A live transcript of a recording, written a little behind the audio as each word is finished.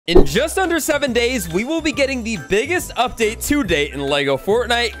In just under 7 days, we will be getting the biggest update to date in LEGO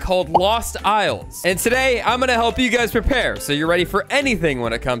Fortnite called Lost Isles. And today, I'm going to help you guys prepare so you're ready for anything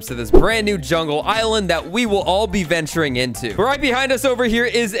when it comes to this brand new jungle island that we will all be venturing into. Right behind us over here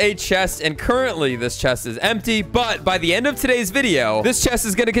is a chest, and currently this chest is empty, but by the end of today's video, this chest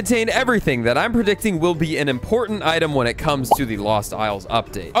is going to contain everything that I'm predicting will be an important item when it comes to the Lost Isles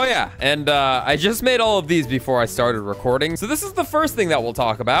update. Oh yeah, and I just made all of these before I started recording, so this is the first thing that we'll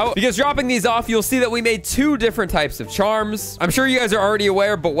talk about. Because dropping these off, you'll see that we made two different types of charms. I'm sure you guys are already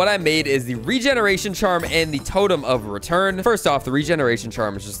aware, but what I made is the regeneration charm and the totem of return. First off, the regeneration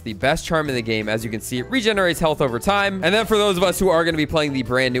charm is just the best charm in the game. As you can see, it regenerates health over time. And then for those of us who are going to be playing the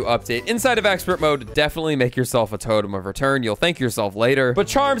brand new update inside of expert mode, definitely make yourself a totem of return. You'll thank yourself later. But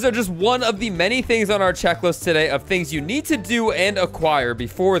charms are just one of the many things on our checklist today of things you need to do and acquire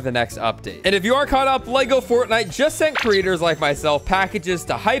before the next update. And if you are caught up, LEGO Fortnite just sent creators like myself packages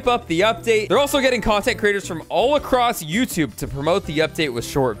to hype up the update. They're also getting content creators from all across YouTube to promote the update with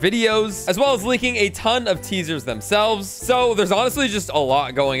short videos, as well as leaking a ton of teasers themselves. So there's honestly just a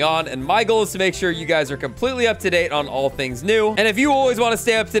lot going on, and my goal is to make sure you guys are completely up to date on all things new. And if you always want to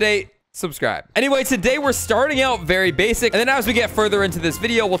stay up to date, subscribe. Anyway, today we're starting out very basic, and then as we get further into this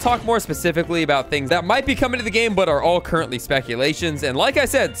video, we'll talk more specifically about things that might be coming to the game but are all currently speculations. And like I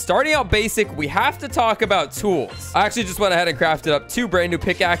said, starting out basic, we have to talk about tools. I actually just went ahead and crafted up two brand new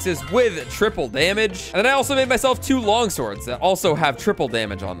pickaxes with triple damage, and then I also made myself two long swords that also have triple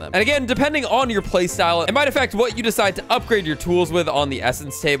damage on them. And again, depending on your playstyle, it might affect what you decide to upgrade your tools with on the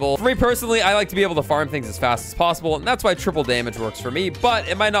essence table. For me personally, I like to be able to farm things as fast as possible, and that's why triple damage works for me, but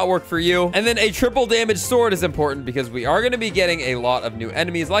it might not work for you. And then a triple damage sword is important because we are going to be getting a lot of new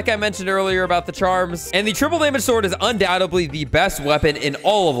enemies, like I mentioned earlier about the charms. And the triple damage sword is undoubtedly the best weapon in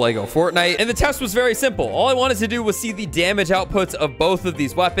all of LEGO Fortnite. And the test was very simple. All I wanted to do was see the damage outputs of both of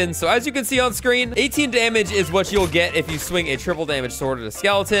these weapons. So as you can see on screen, 18 damage is what you'll get if you swing a triple damage sword at a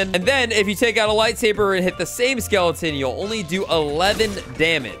skeleton. And then if you take out a lightsaber and hit the same skeleton, you'll only do 11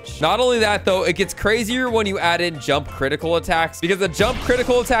 damage. Not only that though, it gets crazier when you add in jump critical attacks, because the jump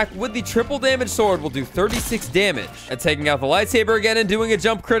critical attack with the triple damage sword will do 36 damage. And taking out the lightsaber again and doing a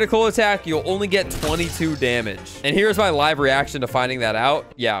jump critical attack, you'll only get 22 damage. And here's my live reaction to finding that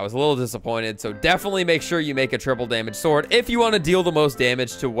out. Yeah, I was a little disappointed. So definitely make sure you make a triple damage sword if you want to deal the most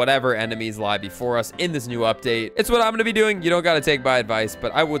damage to whatever enemies lie before us in this new update. It's what I'm going to be doing. You don't got to take my advice,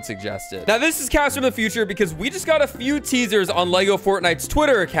 but I would suggest it. Now, this is cast from the future because we just got a few teasers on LEGO Fortnite's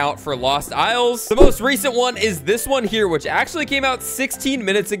Twitter account for Lost Isles. The most recent one is this one here, which actually came out 16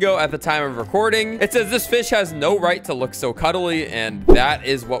 minutes ago at the time of recording. It says this fish has no right to look so cuddly, and that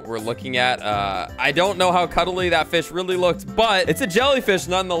is what we're looking at. I don't know how cuddly that fish really looked, but it's a jellyfish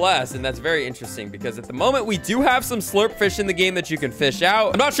nonetheless, and that's very interesting because at the moment we do have some slurp fish in the game that you can fish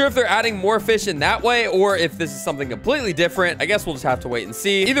out. I'm not sure if they're adding more fish in that way or if this is something completely different. I guess we'll just have to wait and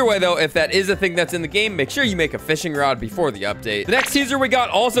see. Either way though, if that is a thing that's in the game, make sure you make a fishing rod before the update. The next teaser we got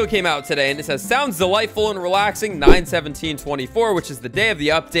also came out today, and it says sounds delightful and relaxing 9/17/24, which is the day of the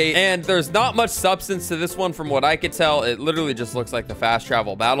update, and there's not much substance to this one from what I could tell. It literally just looks like the fast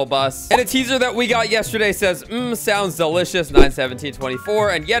travel battle bus. And a teaser that we got yesterday says sounds delicious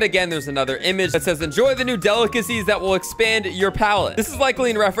 9/17/24, and yet again there's another image that says enjoy the new delicacies that will expand your palate. This is likely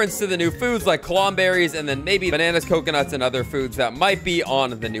in reference to the new foods like clomberries and then maybe bananas, coconuts, and other foods that might be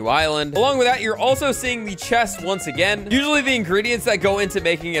on the new island. Along with that, you're also seeing the chest once again. Usually the ingredients that go into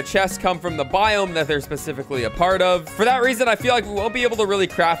making a chest come from the biome that they're specifically a part of. For that reason, I feel like we won't be able to really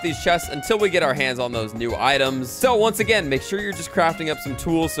craft these chests until we get our hands on those new items. So once again, make sure you're just crafting up some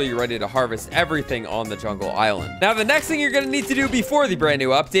tools so you're ready to harvest everything on the jungle island. Now, the next thing you're going to need to do before the brand new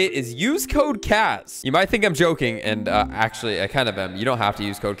update is use code KAZ. You might think I'm joking, and actually I kind of am. You don't have to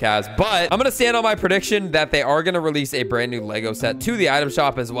use code KAZ, but I'm going to stand on my prediction that they are going to release a brand new Lego set to the item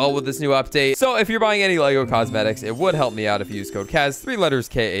shop as well with this new update. So if you're buying any Lego cosmetics, it would help me out if you use code KAZ, 3 letters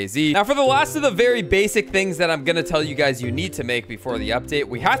KAZ. Now, for the last of the very basic things that I'm going to tell you guys you need to make before the update,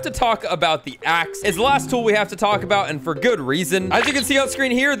 we have to talk about the axe. It's the last tool we have to talk about, and for good reason. As you can see on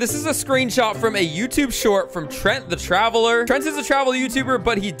screen here, this is a screenshot from a YouTube short from Trent the Traveler. Trent is a travel YouTuber,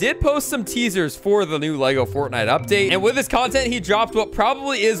 but he did post some teasers for the new LEGO Fortnite update. And with his content, he dropped what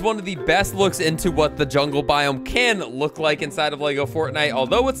probably is one of the best looks into what the jungle biome can look like inside of LEGO Fortnite.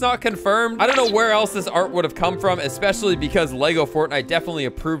 Although it's not confirmed, I don't know where else this art would have come from, especially because LEGO Fortnite definitely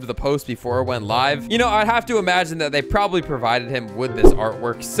approved the post before it went live. You know, I'd have to imagine that they probably provided him with this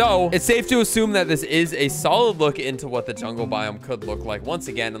artwork work. So it's safe to assume that this is a solid look into what the jungle biome could look like once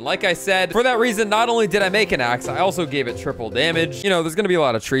again. And like I said, for that reason, not only did I make an axe, I also gave it triple damage. You know, there's going to be a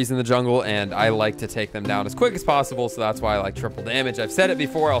lot of trees in the jungle, and I like to take them down as quick as possible, so that's why I like triple damage. I've said it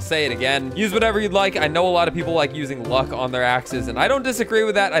before, I'll say it again. Use whatever you'd like. I know a lot of people like using luck on their axes, and I don't disagree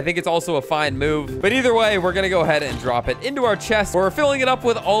with that. I think it's also a fine move. But either way, we're going to go ahead and drop it into our chest. We're filling it up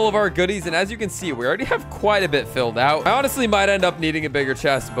with all of our goodies, and as you can see, we already have quite a bit filled out. I honestly might end up needing a bigger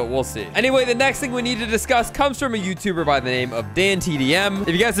chest, but we'll see. Anyway, the next thing we need to discuss comes from a YouTuber by the name of DanTDM. If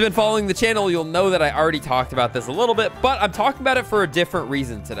you guys have been following the channel, you'll know that I already talked about this a little bit, but I'm talking about it for a different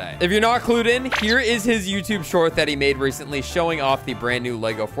reason today. If you're not clued in, here is his YouTube short that he made recently showing off the brand new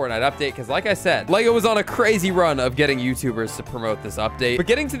Lego Fortnite update, because like I said, Lego was on a crazy run of getting YouTubers to promote this update. But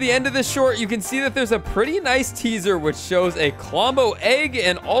getting to the end of this short, you can see that there's a pretty nice teaser which shows a Colombo egg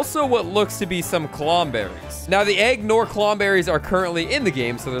and also what looks to be some Colomberries. Now, the egg nor Colomberries are currently in the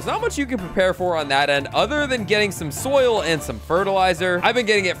game, so there's not much you can prepare for on that end other than getting some soil and some fertilizer. I've been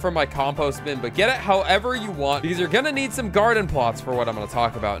getting it from my compost bin, but get it however you want because you're gonna need some garden plots for what I'm gonna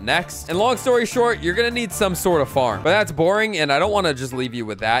talk about next. And long story short, you're gonna need some sort of farm, but that's boring and I don't want to just leave you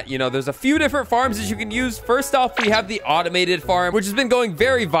with that. You know, there's a few different farms that you can use. First off, we have the automated farm, which has been going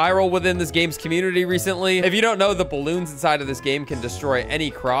very viral within this game's community recently. If you don't know, the balloons inside of this game can destroy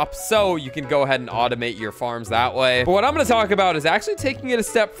any crops, so you can go ahead and automate your farms that way. But what I'm going to talk about is actually taking it a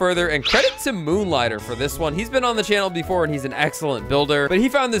step further, and credit to Moonlighter for this one. He's been on the channel before and he's an excellent builder, but he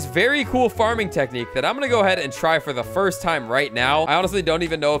found this very cool farming technique that I'm going to go ahead and try for the first time right now. I honestly don't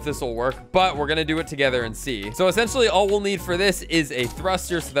even know if this will work, but we're going to do it together and see. So essentially all we'll need for this is a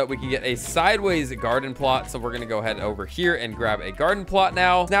thruster so that we can get a sideways garden plot. So we're going to go ahead over here and grab a garden plot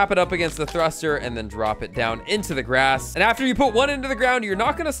now, snap it up against the thruster, and then drop it down into the grass. And after you put one into the ground, you're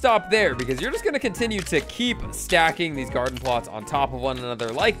not going to stop there because you're just going to continue to keep stacking these garden plots on top of one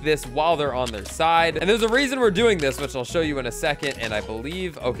another like this while they're on their side. And there's a reason we're doing this, which I'll show you in a second. And I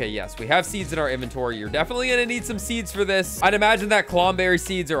believe, okay, yes, we have seeds in our inventory. You're definitely going to need some seeds for this. I'd imagine that Colomberry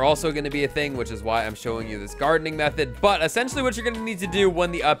seeds are also going to be a thing, which is why I'm showing you this gardening method. But essentially what you're going to need to do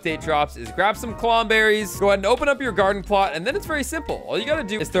when the update drops is grab some Colomberries, go ahead and open up your garden plot, and then it's very simple. All you got to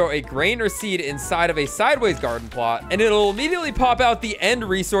do is throw a grain or seed inside of a sideways garden plot, and it'll immediately pop out the end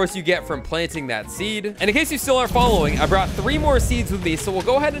resource you get from planting that seed. And in case you still aren't following, I brought 3 more seeds with me, so we'll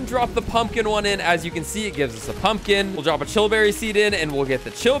go ahead and drop the pumpkin one in. As you can see, it gives us a pumpkin. We'll drop a chillberry seed in, and we'll get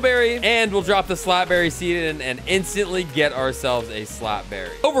the chillberry, and we'll drop the slapberry seed in, and instantly get ourselves a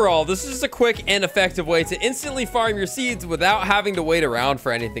slapberry. Overall, this is just a quick and effective way to instantly farm your seeds without having to wait around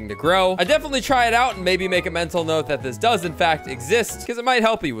for anything to grow. I definitely try it out and maybe make a mental note that this does in fact exist because it might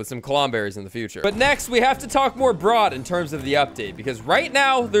help you with some Colomberries in the future. But next, we have to talk more broad in terms of the update because right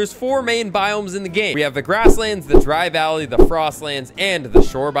now there's 4 main biomes in the game. We have the grasslands, the dry valley, the frostlands, and the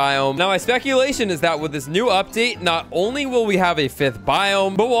shore biome. Now, my speculation is that with this new update, not only will we have a 5th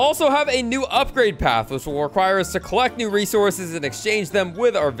biome, but we'll also have a new upgrade path, which will require us to collect new resources and exchange them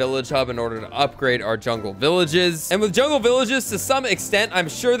with our village hub in order to upgrade our jungle villages. And with jungle villages, to some extent, I'm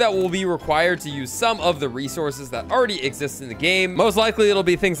sure that we'll be required to use some of the resources that already exist in the game. Most likely, it'll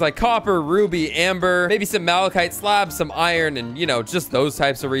be things like copper, ruby, amber, maybe some malachite slabs, some iron, and, you know, just those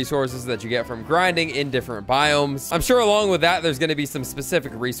types of resources that you get from grinding in different biomes. I'm sure along with that, there's going to be some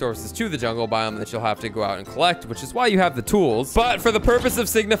specific resources to the jungle biome that you'll have to go out and collect, which is why you have the tools. But for the purpose of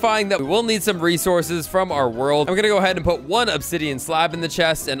signifying that we will need some resources from our world, I'm going to go ahead and put 1 obsidian slab in the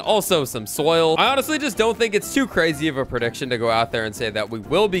chest and also some soil. I honestly just don't think it's too crazy of a prediction to go out there and say that we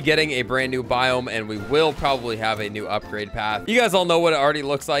will be getting a brand new biome and we will probably have a new upgrade path. You guys all know what it already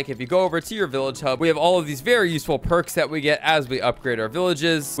looks like. If you go over to your village hub, we have all of these very useful perks that we get as we upgrade our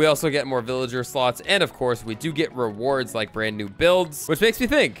villages. We also get more villager slots, and of course we do get rewards like brand new builds, which makes me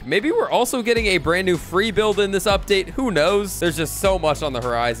think maybe we're also getting a brand new free build in this update. Who knows? There's just so much on the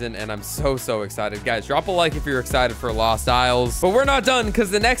horizon and I'm so excited. Guys, drop a like if you're excited for Lost Isles. But we're not done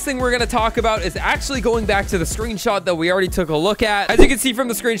because the next thing we're going to talk about is actually going back to the screenshot that we already took a look at. As you can see from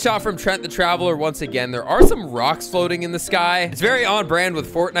the screenshot from Trent the Traveler, once again, there are some rocks floating in the sky. It's very on brand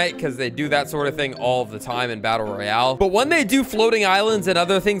with Fortnite because they do that sort of thing all the time in Battle Royale. But when they do floating islands and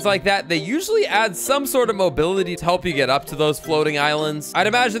other things like that, they usually add some sort of mobility to help you get up to those floating islands. I'd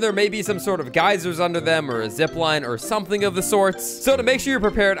imagine there may be some sort of geysers under them or a zip line or something of the sorts. So to make sure you're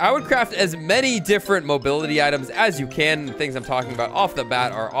prepared, I would craft as many different mobility items as you can. The things I'm talking about off the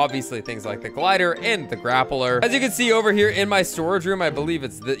bat are obviously things like the glider and the grappler. As you can see over here in my storage room, I believe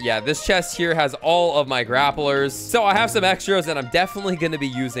it's this chest here has all of my grapplers. So I have some extras and I'm definitely going to be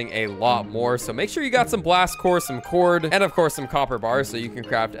using a lot more. So make sure you got some blast core, some cord, and of course some copper bars so you can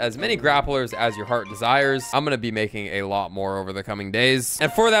craft as many grapplers as your heart desires. I'm going to be making a lot more over the coming days.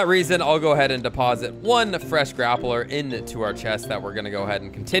 And for that reason, I'll go ahead and deposit one fresh grappler into our chest that we're going to go ahead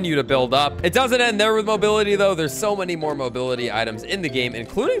and continue to build up. It doesn't end there with mobility, though. There's so many more mobility items in the game,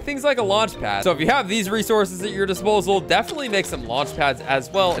 including things like a launch pad. So if you have these resources at your disposal, definitely make some launch pads as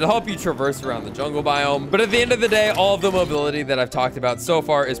well. It'll help you traverse around the jungle biome. But at the end of the day, all of the mobility that I've talked about so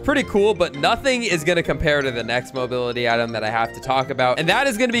far is pretty cool, but nothing is going to compare to the next mobility item that I have to talk about. And that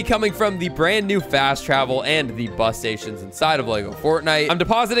is going to be coming from the brand new fast travel and the bus stations inside of Lego Fortnite. I'm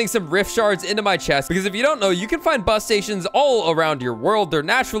depositing some rift shards into my chest because if you don't know, you can find bus stations all around your world. They're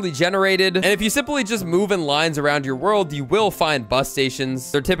naturally generated. And if you simply just move in lines around your world, you will find bus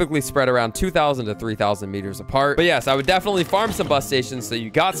stations. They're typically spread around 2,000 to 3,000 meters apart. But yes, I would definitely farm some bus stations so you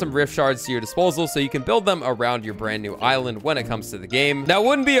got some rift shards to your disposal so you can build them around your brand new island when it comes to the game. Now, it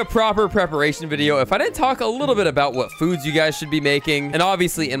wouldn't be a proper preparation video if I didn't talk a little bit about what foods you guys should be making. And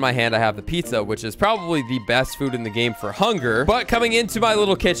obviously in my hand, I have the pizza, which is probably the best food in the game for hunger. But coming into my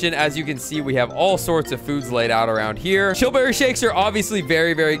little kitchen, as you can see, we have all sorts of foods laid out around here. Chillberry shakes are obviously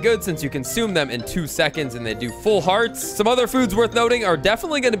very, very good since you consume them in 2 seconds and they do full hearts. Some other foods worth noting are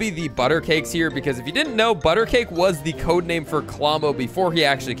definitely going to be the butter cakes here, because if you didn't know, butter cake was the code name for Colombo before he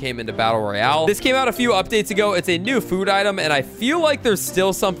actually came into Battle Royale. This came out a few updates ago. It's a new food item, and I feel like there's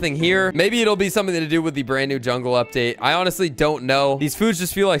still something here. Maybe it'll be something to do with the brand new jungle update. I honestly don't know. These foods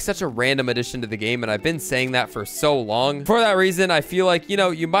just feel like such a random addition to the game, and I've been saying that for so long. For that reason, I feel like, you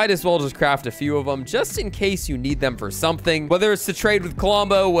know, you might as well just craft a few of them just in case you need them for something. Whether it's to trade with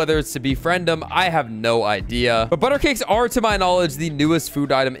Colombo, whether it's to befriend him, I have no idea. But butter cakes are, to my knowledge, the newest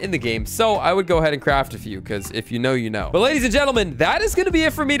food item in the game, so I would go ahead and craft a few, because if you know, you know. But ladies and gentlemen, that is going to be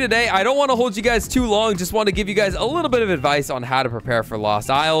it for me today. I don't want to hold you guys too long. Just want to give you guys a little bit of advice on how to prepare for Lost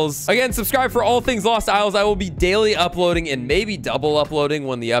Isles. Again, subscribe for all things Lost Isles. I will be daily uploading and maybe double uploading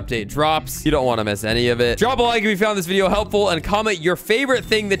when the update drops. You don't want to miss any of it. Drop a like if you found this video helpful and comment your favorite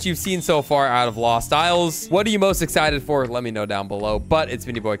thing that you've seen so far out of Lost Isles. What are you most excited for? Let me know down below. But it's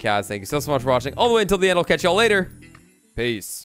been your boy Kaz. Thank you so much for watching all the way until the end. I'll catch y'all later. Peace.